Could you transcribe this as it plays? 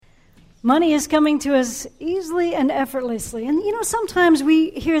Money is coming to us easily and effortlessly. And sometimes we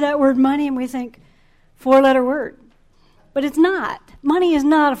hear that word money and we think, four-letter word. But it's not. Money is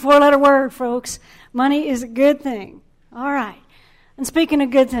not a four-letter word, folks. Money is a good thing. All right. And speaking of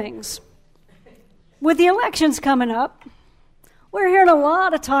good things, with the elections coming up, we're hearing a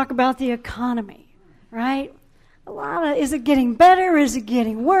lot of talk about the economy, right? Is it getting better? Is it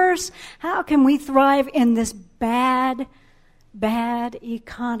getting worse? How can we thrive in this bad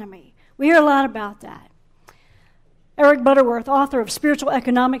economy? We hear a lot about that. Eric Butterworth, author of Spiritual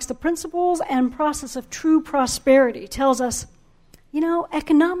Economics, The Principles and Process of True Prosperity, tells us,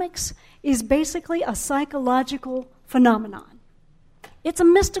 economics is basically a psychological phenomenon. It's a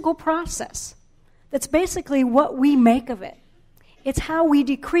mystical process. That's basically what we make of it. It's how we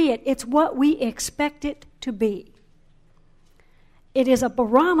decree it. It's what we expect it to be. It is a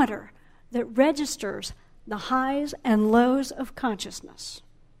barometer that registers the highs and lows of consciousness.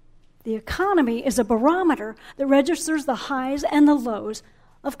 The economy is a barometer that registers the highs and the lows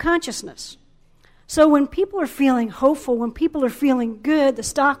of consciousness. So when people are feeling hopeful, when people are feeling good, the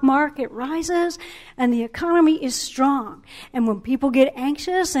stock market rises and the economy is strong. And when people get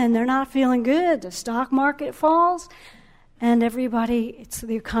anxious and they're not feeling good, the stock market falls and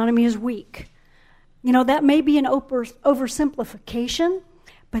the economy is weak. That may be an oversimplification,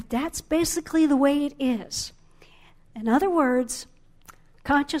 but that's basically the way it is. In other words,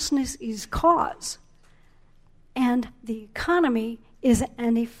 consciousness is cause, and the economy is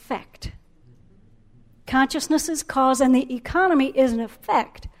an effect. Consciousness is cause, and the economy is an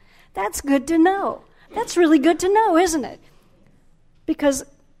effect. That's good to know. That's really good to know, isn't it? Because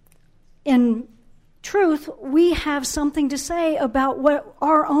in truth, we have something to say about what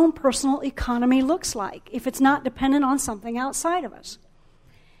our own personal economy looks like if it's not dependent on something outside of us.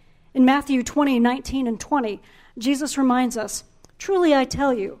 In Matthew 20:19 and 20, Jesus reminds us, "Truly I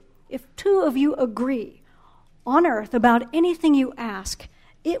tell you, if two of you agree on earth about anything you ask,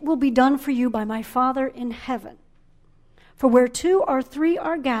 it will be done for you by my Father in heaven. For where two or three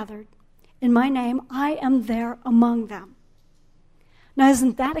are gathered in my name, I am there among them." Now,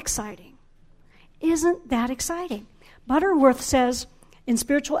 isn't that exciting? Isn't that exciting? Butterworth says in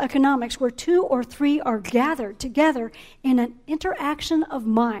Spiritual Economics, where two or three are gathered together in an interaction of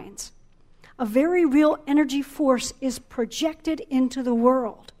minds, a very real energy force is projected into the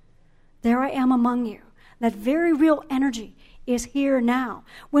world. There I am among you. That very real energy is here now.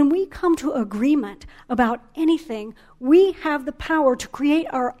 When we come to agreement about anything, we have the power to create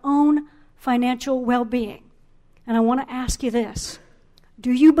our own financial well-being. And I want to ask you this.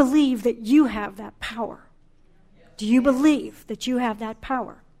 Do you believe that you have that power? Do you believe that you have that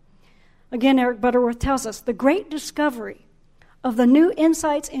power? Again, Eric Butterworth tells us, the great discovery of the new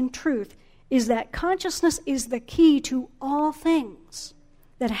insights in truth is that consciousness is the key to all things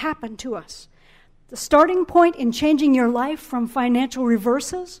that happen to us. The starting point in changing your life from financial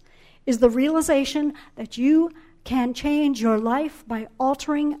reverses is the realization that you can change your life by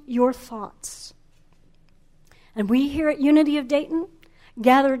altering your thoughts. And we here at Unity of Dayton,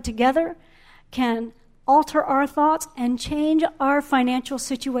 gathered together, can alter our thoughts and change our financial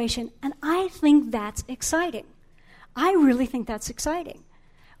situation. And I think that's exciting. I really think that's exciting.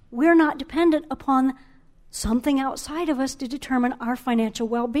 We're not dependent upon something outside of us to determine our financial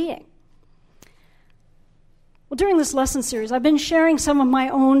well-being. Well, during this lesson series, I've been sharing some of my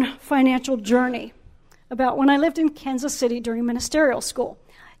own financial journey about when I lived in Kansas City during ministerial school.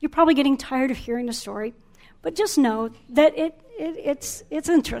 You're probably getting tired of hearing the story, but just know that it's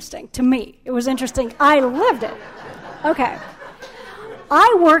interesting to me. It was interesting. I lived it. Okay.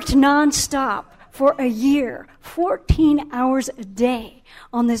 I worked nonstop for a year, 14 hours a day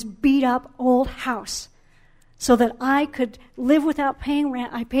on this beat-up old house so that I could live without paying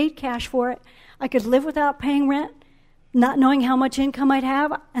rent. I paid cash for it. I could live without paying rent, not knowing how much income I'd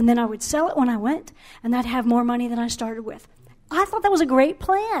have, and then I would sell it when I went, and I'd have more money than I started with. I thought that was a great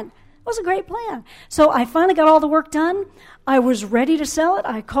plan. It was a great plan. So I finally got all the work done. I was ready to sell it.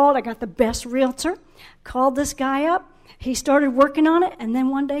 I got the best realtor, called this guy up. He started working on it, and then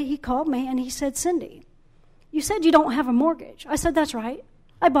one day he called me, and he said, "Cindy, you said you don't have a mortgage." I said, "That's right.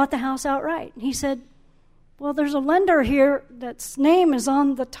 I bought the house outright." And he said, "Well, there's a lender here that's name is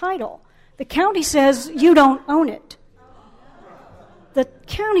on the title. The county says you don't own it."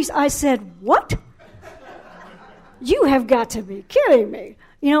 I said, "What? You have got to be kidding me.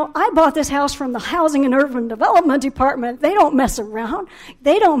 I bought this house from the Housing and Urban Development Department. They don't mess around.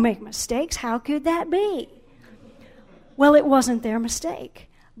 They don't make mistakes. How could that be?" Well, it wasn't their mistake.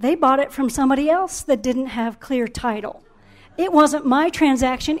 They bought it from somebody else that didn't have clear title. It wasn't my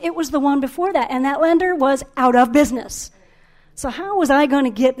transaction. It was the one before that, and that lender was out of business. So how was I going to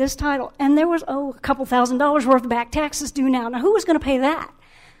get this title? And there was, a couple $1,000s worth of back taxes due now. Now, who was going to pay that?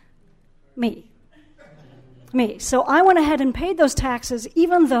 Me. So I went ahead and paid those taxes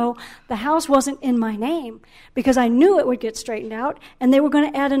even though the house wasn't in my name, because I knew it would get straightened out, and they were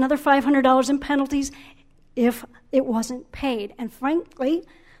going to add another $500 in penalties if it wasn't paid. And frankly,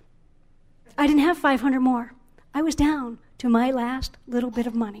 I didn't have $500 more. I was down to my last little bit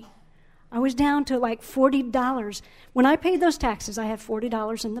of money. I was down to like $40. When I paid those taxes, I had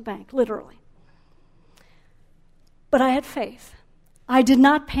 $40 in the bank, literally. But I had faith. I did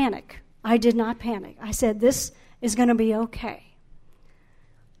not panic. I said, this is going to be okay.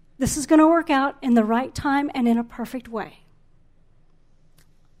 This is going to work out in the right time and in a perfect way.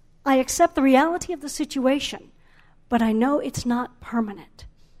 I accept the reality of the situation, but I know it's not permanent.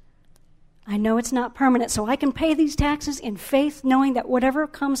 So I can pay these taxes in faith, knowing that whatever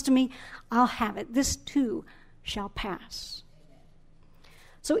comes to me, I'll have it. This too shall pass.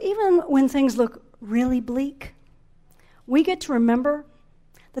 So even when things look really bleak, we get to remember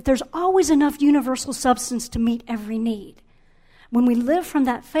that there's always enough universal substance to meet every need. When we live from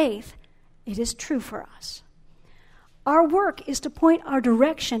that faith, it is true for us. Our work is to point our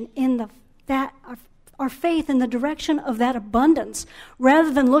direction in our faith in the direction of that abundance,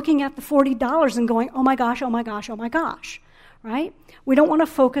 rather than looking at the $40 and going, oh my gosh, right? We don't want to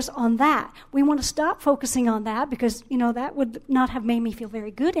focus on that. We want to stop focusing on that because, that would not have made me feel very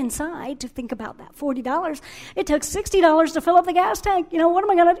good inside to think about that $40. It took $60 to fill up the gas tank. What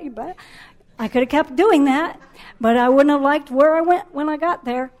am I going to do? But I could have kept doing that, but I wouldn't have liked where I went when I got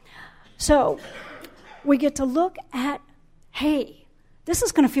there. So we get to look at, hey, this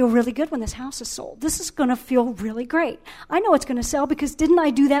is going to feel really good when this house is sold. This is going to feel really great. I know it's going to sell because didn't I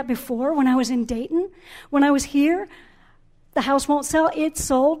do that before when I was in Dayton? When I was here, the house won't sell. It's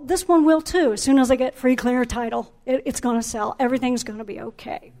sold. This one will too. As soon as I get free clear title, it's going to sell. Everything's going to be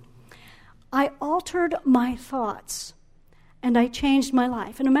okay. I altered my thoughts and I changed my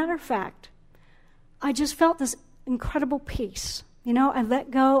life. And a matter of fact, I just felt this incredible peace. I let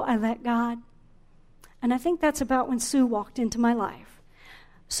go, I let God. And I think that's about when Sue walked into my life.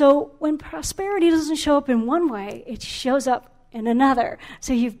 So when prosperity doesn't show up in one way, it shows up in another.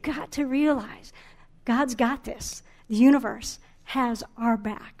 So you've got to realize God's got this. The universe has our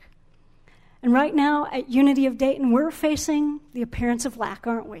back. And right now at Unity of Dayton, we're facing the appearance of lack,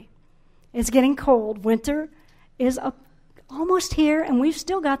 aren't we? It's getting cold. Winter is almost here, and we've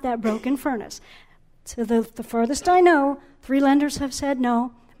still got that broken furnace. To the furthest I know, 3 lenders have said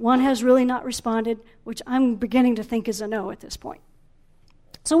no. 1 has really not responded, which I'm beginning to think is a no at this point.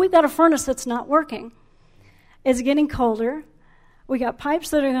 So we've got a furnace that's not working. It's getting colder. We got pipes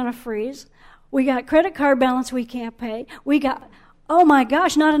that are going to freeze. We got credit card balance we can't pay. We got, oh my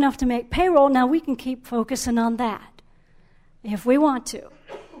gosh, not enough to make payroll. Now we can keep focusing on that if we want to.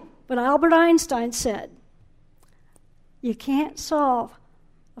 But Albert Einstein said, you can't solve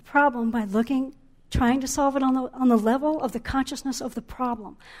a problem by trying to solve it on the level of the consciousness of the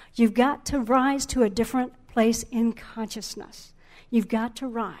problem. You've got to rise to a different place in consciousness. You've got to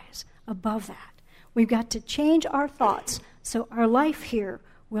rise above that. We've got to change our thoughts so our life here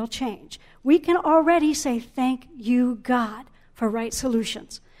will change. We can already say, thank you, God, for right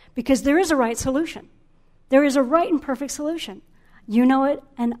solutions, because there is a right solution. There is a right and perfect solution. You know it,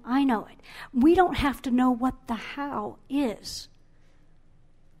 and I know it. We don't have to know what the how is.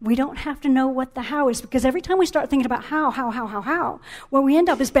 We don't have to know what the how is, because every time we start thinking about how, what we end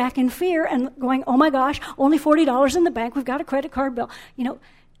up is back in fear and going, oh my gosh, only $40 in the bank, we've got a credit card bill. Don't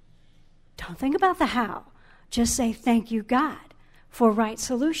think about the how. Just say, thank you, God, for right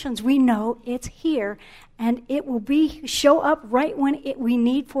solutions. We know it's here, and it will show up right when we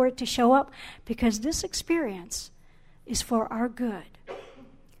need for it to show up, because this experience is for our good.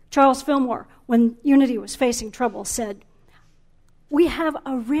 Charles Fillmore, when Unity was facing trouble, said, we have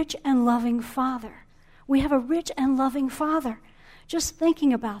a rich and loving Father. We have a rich and loving Father. Just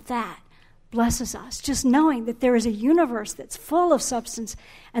thinking about that blesses us. Just knowing that there is a universe that's full of substance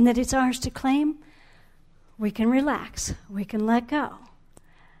and that it's ours to claim, we can relax. We can let go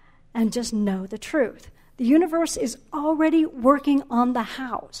and just know the truth. The universe is already working on the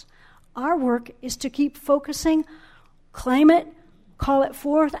hows. Our work is to keep focusing, claim it, call it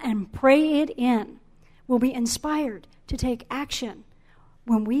forth, and pray it in. We'll be inspired to take action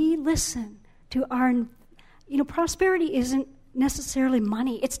when we listen to our, prosperity isn't necessarily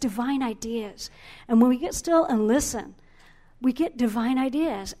money, it's divine ideas. And when we get still and listen, we get divine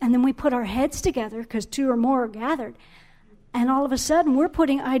ideas. And then we put our heads together, because 2 or more are gathered, and all of a sudden we're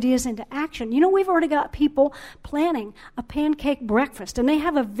putting ideas into action. We've already got people planning a pancake breakfast, and they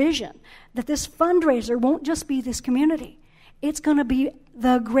have a vision that this fundraiser won't just be this community. it's going to be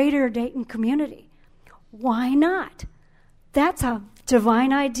the greater Dayton community. Why not? That's a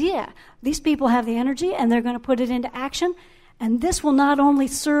divine idea. These people have the energy, and they're going to put it into action, and this will not only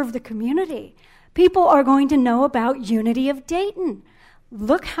serve the community. People are going to know about Unity of Dayton.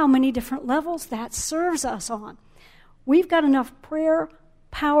 Look how many different levels that serves us on. We've got enough prayer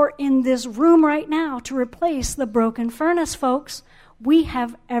power in this room right now to replace the broken furnace, folks. We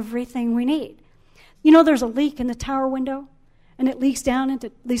have everything we need. You know, there's a leak in the tower window, and it leaks down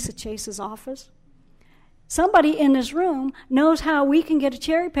into Lisa Chase's office. Somebody in this room knows how we can get a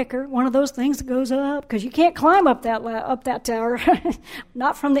cherry picker, one of those things that goes up, because you can't climb up that tower,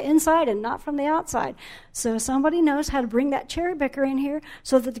 not from the inside and not from the outside. So somebody knows how to bring that cherry picker in here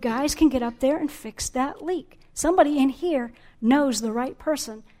so that the guys can get up there and fix that leak. Somebody in here knows the right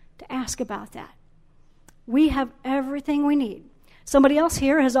person to ask about that. We have everything we need. Somebody else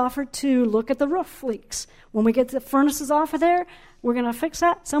here has offered to look at the roof leaks. When we get the furnaces off of there, we're going to fix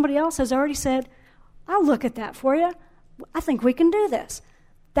that. Somebody else has already said, I'll look at that for you. I think we can do this.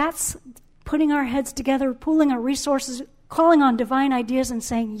 That's putting our heads together, pooling our resources, calling on divine ideas and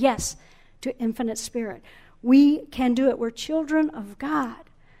saying yes to infinite spirit. We can do it. We're children of God.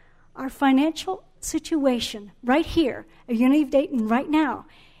 Our financial situation right here at Unity of Dayton right now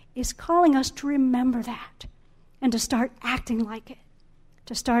is calling us to remember that and to start acting like it.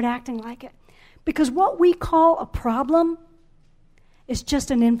 To start acting like it. Because what we call a problem is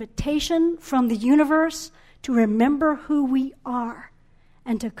just an invitation from the universe to remember who we are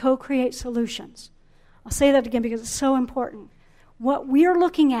and to co-create solutions. I'll say that again because it's so important. What we're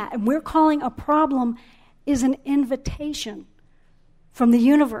looking at and we're calling a problem is an invitation from the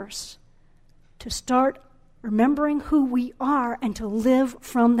universe to start remembering who we are and to live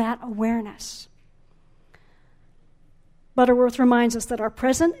from that awareness. Butterworth reminds us that our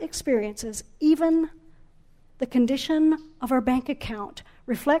present experiences, even the condition of our bank account,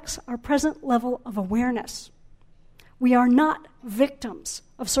 reflects our present level of awareness. We are not victims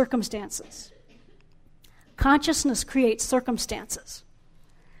of circumstances. Consciousness creates circumstances,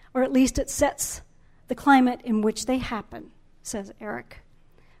 or at least it sets the climate in which they happen, says Eric.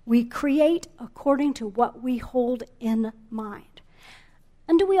 We create according to what we hold in mind.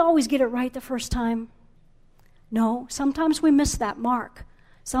 And do we always get it right the first time? No, sometimes we miss that mark.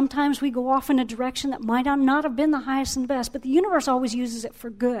 Sometimes we go off in a direction that might not have been the highest and best, but the universe always uses it for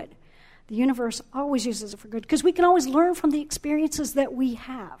good. The universe always uses it for good because we can always learn from the experiences that we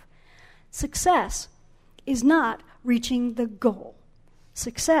have. Success is not reaching the goal.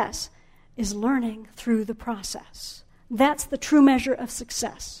 Success is learning through the process. That's the true measure of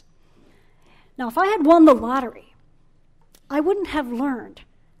success. Now, if I had won the lottery, I wouldn't have learned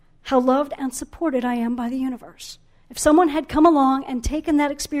how loved and supported I am by the universe. If someone had come along and taken that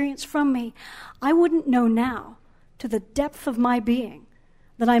experience from me, I wouldn't know now, to the depth of my being,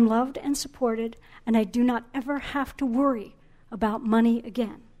 that I'm loved and supported, and I do not ever have to worry about money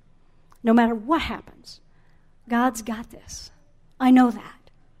again. No matter what happens, God's got this. I know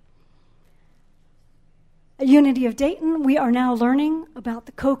that. At Unity of Dayton, we are now learning about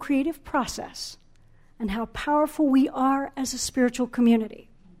the co-creative process and how powerful we are as a spiritual community.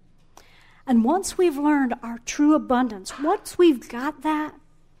 And once we've learned our true abundance, once we've got that,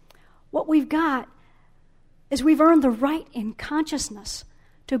 what we've got is we've earned the right in consciousness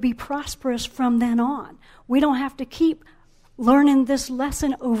to be prosperous from then on. We don't have to keep learning this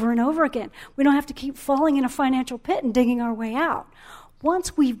lesson over and over again. We don't have to keep falling in a financial pit and digging our way out.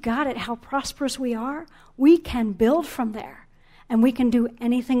 Once we've got it, how prosperous we are, we can build from there. And we can do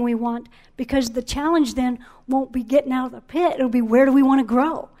anything we want because the challenge then won't be getting out of the pit. It'll be where do we want to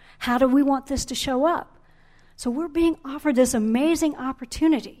grow? How do we want this to show up? So we're being offered this amazing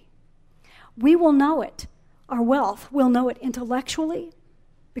opportunity. We will know it, our wealth. We'll know it intellectually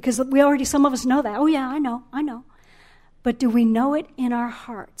because some of us know that. Oh yeah, I know. But do we know it in our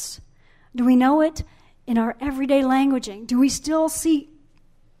hearts? Do we know it in our everyday languaging? Do we still see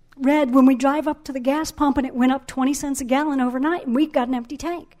red when we drive up to the gas pump and it went up 20 cents a gallon overnight and we've got an empty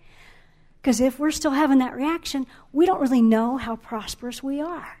tank? Because if we're still having that reaction, we don't really know how prosperous we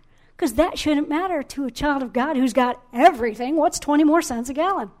are. Because that shouldn't matter to a child of God who's got everything. What's 20 more cents a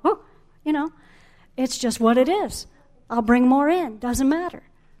gallon? Whew, it's just what it is. I'll bring more in. Doesn't matter.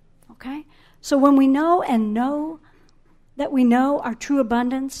 Okay? So when we know that we know our true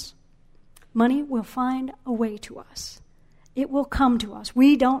abundance, money will find a way to us. It will come to us.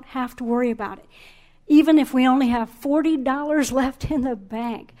 We don't have to worry about it. Even if we only have $40 left in the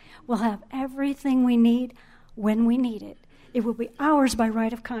bank, we'll have everything we need when we need it. It will be ours by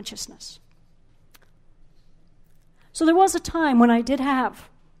right of consciousness. So there was a time when I did have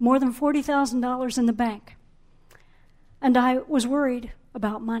more than $40,000 in the bank. and I was worried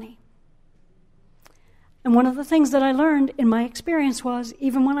about money. And one of the things that I learned in my experience was,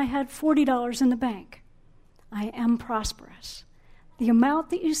 even when I had $40 in the bank, I am prosperous. The amount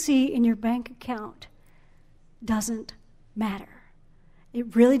that you see in your bank account doesn't matter.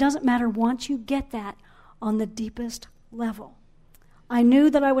 It really doesn't matter once you get that on the deepest level. I knew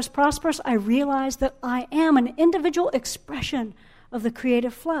that I was prosperous. I realized that I am an individual expression of the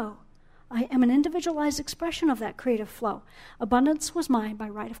creative flow. I am an individualized expression of that creative flow. Abundance was mine by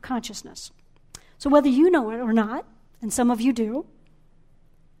right of consciousness. So whether you know it or not, and some of you do,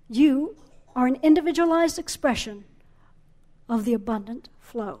 you are an individualized expression of the abundant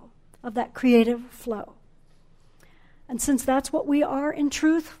flow, of that creative flow. And since that's what we are in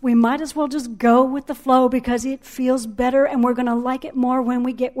truth, we might as well just go with the flow because it feels better and we're going to like it more when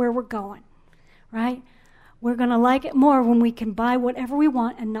we get where we're going, right? We're going to like it more when we can buy whatever we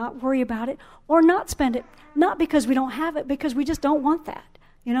want and not worry about it or not spend it, not because we don't have it, because we just don't want that.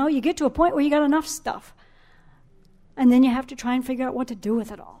 You know, you get to a point where you got enough stuff, and then you have to try and figure out what to do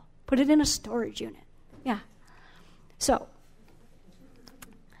with it all. Put it in a storage unit. Yeah. So,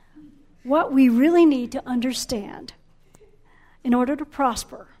 what we really need to understand in order to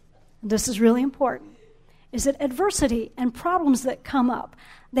prosper, and this is really important, is that adversity and problems that come up,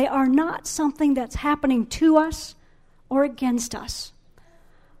 they are not something that's happening to us or against us.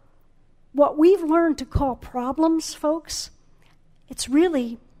 What we've learned to call problems, folks, it's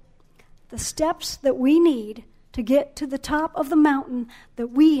really the steps that we need to get to the top of the mountain that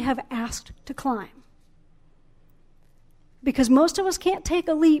we have asked to climb. Because most of us can't take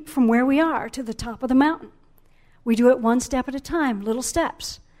a leap from where we are to the top of the mountain. We do it one step at a time, little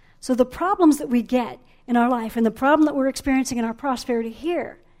steps. So the problems that we get in our life and the problem that we're experiencing in our prosperity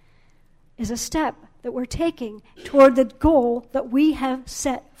here is a step that we're taking toward the goal that we have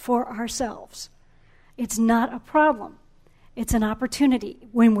set for ourselves. It's not a problem. It's an opportunity.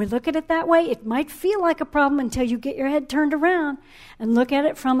 When we look at it that way, it might feel like a problem until you get your head turned around and look at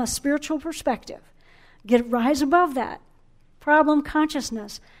it from a spiritual perspective. Rise above that problem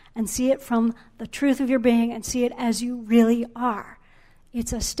consciousness and see it from the truth of your being and see it as you really are.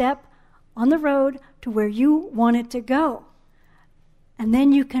 It's a step on the road to where you want it to go. And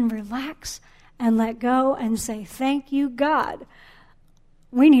then you can relax and let go and say, thank you, God.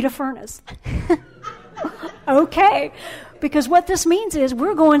 We need a furnace. Okay. Because what this means is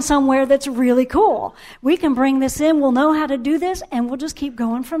we're going somewhere that's really cool. We can bring this in, we'll know how to do this, and we'll just keep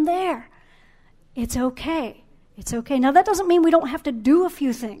going from there. It's okay. It's okay. Now, that doesn't mean we don't have to do a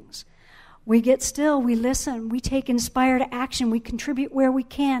few things. We get still, we listen, we take inspired action, we contribute where we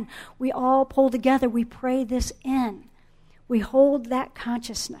can. We all pull together, we pray this in. We hold that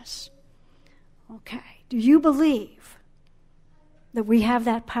consciousness. Okay. Do you believe that we have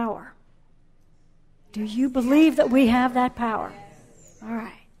that power? Do you believe that we have that power? All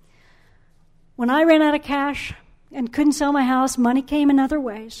right. When I ran out of cash and couldn't sell my house, money came in other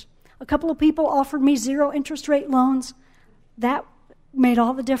ways. A couple of people offered me 0 interest rate loans. That made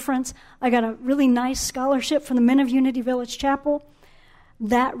all the difference. I got a really nice scholarship from the Men of Unity Village Chapel.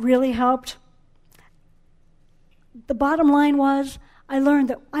 That really helped. The bottom line was I learned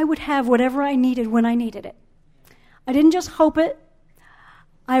that I would have whatever I needed when I needed it. I didn't just hope it.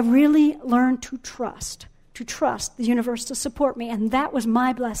 I really learned to trust the universe to support me, and that was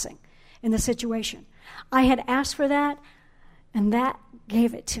my blessing in the situation. I had asked for that, and that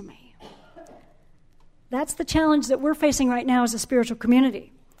gave it to me. That's the challenge that we're facing right now as a spiritual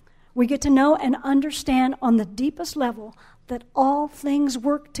community. We get to know and understand on the deepest level that all things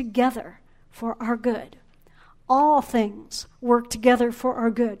work together for our good. All things work together for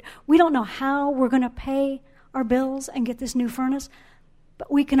our good. We don't know how we're going to pay our bills and get this new furnace,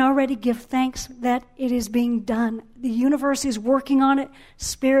 but we can already give thanks that it is being done. The universe is working on it.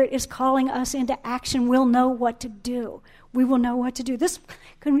 Spirit is calling us into action. We'll know what to do. We will know what to do. This,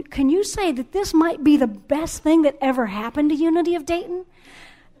 can you say that this might be the best thing that ever happened to Unity of Dayton?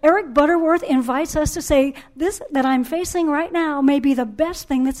 Eric Butterworth invites us to say, this that I'm facing right now may be the best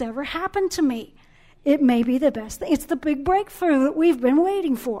thing that's ever happened to me. It may be the best thing. It's the big breakthrough that we've been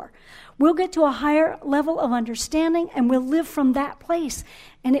waiting for. We'll get to a higher level of understanding, and we'll live from that place,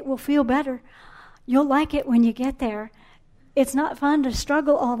 and it will feel better. You'll like it when you get there. It's not fun to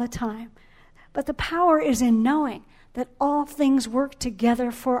struggle all the time, but the power is in knowing that all things work together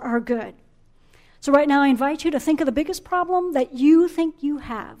for our good. So right now I invite you to think of the biggest problem that you think you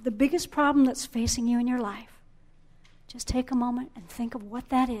have, the biggest problem that's facing you in your life. Just take a moment and think of what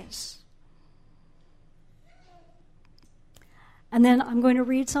that is. And then I'm going to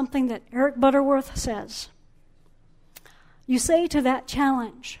read something that Eric Butterworth says. You say to that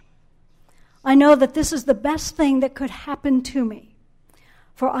challenge, I know that this is the best thing that could happen to me.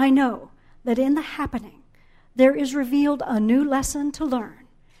 For I know that in the happening, there is revealed a new lesson to learn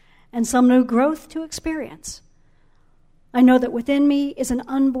and some new growth to experience. I know that within me is an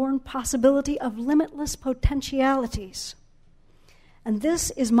unborn possibility of limitless potentialities. And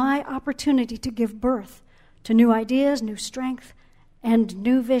this is my opportunity to give birth to new ideas, new strength, and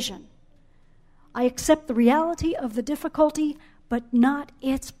new vision. I accept the reality of the difficulty, but not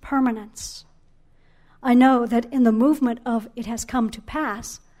its permanence. I know that in the movement of it has come to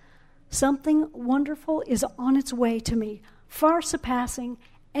pass, something wonderful is on its way to me, far surpassing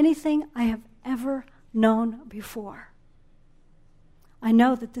anything I have ever known before. I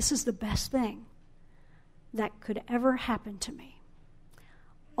know that this is the best thing that could ever happen to me.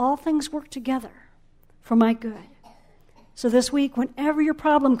 All things work together for my good. So this week, whenever your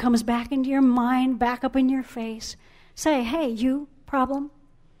problem comes back into your mind, back up in your face, say, hey, you problem,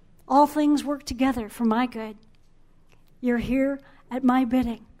 all things work together for my good. You're here at my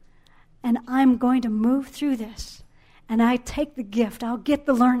bidding, and I'm going to move through this. And I take the gift, I'll get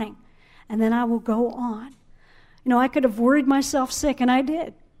the learning, and then I will go on. You know, I could have worried myself sick, and I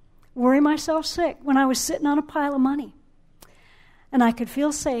did. Worry myself sick when I was sitting on a pile of money. And I could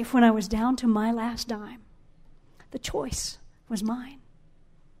feel safe when I was down to my last dime. The choice was mine.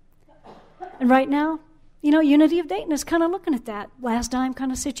 And right now, you know, Unity of Dayton is kind of looking at that last dime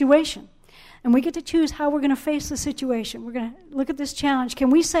kind of situation. And we get to choose how we're going to face the situation. We're going to look at this challenge. Can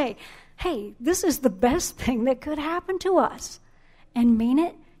we say, hey, this is the best thing that could happen to us, and mean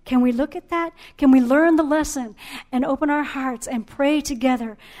it? Can we look at that? Can we learn the lesson and open our hearts and pray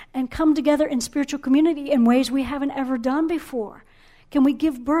together and come together in spiritual community in ways we haven't ever done before? Can we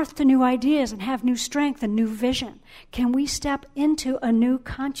give birth to new ideas and have new strength and new vision? Can we step into a new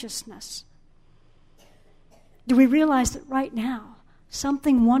consciousness? Do we realize that right now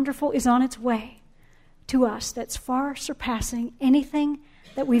something wonderful is on its way to us that's far surpassing anything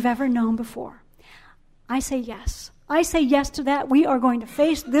that we've ever known before? I say yes. I say yes to that. We are going to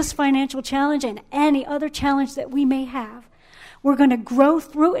face this financial challenge and any other challenge that we may have. We're going to grow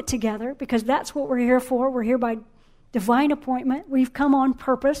through it together because that's what we're here for. We're here by divine appointment. We've come on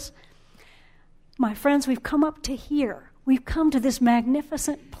purpose. My friends, we've come up to here. We've come to this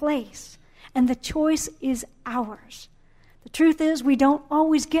magnificent place, and the choice is ours. The truth is, we don't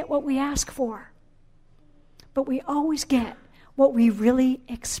always get what we ask for, but we always get what we really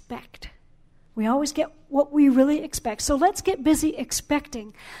expect. We always get what we really expect. So let's get busy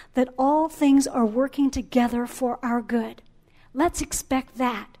expecting that all things are working together for our good. Let's expect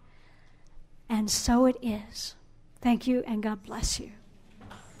that. And so it is. Thank you, and God bless you.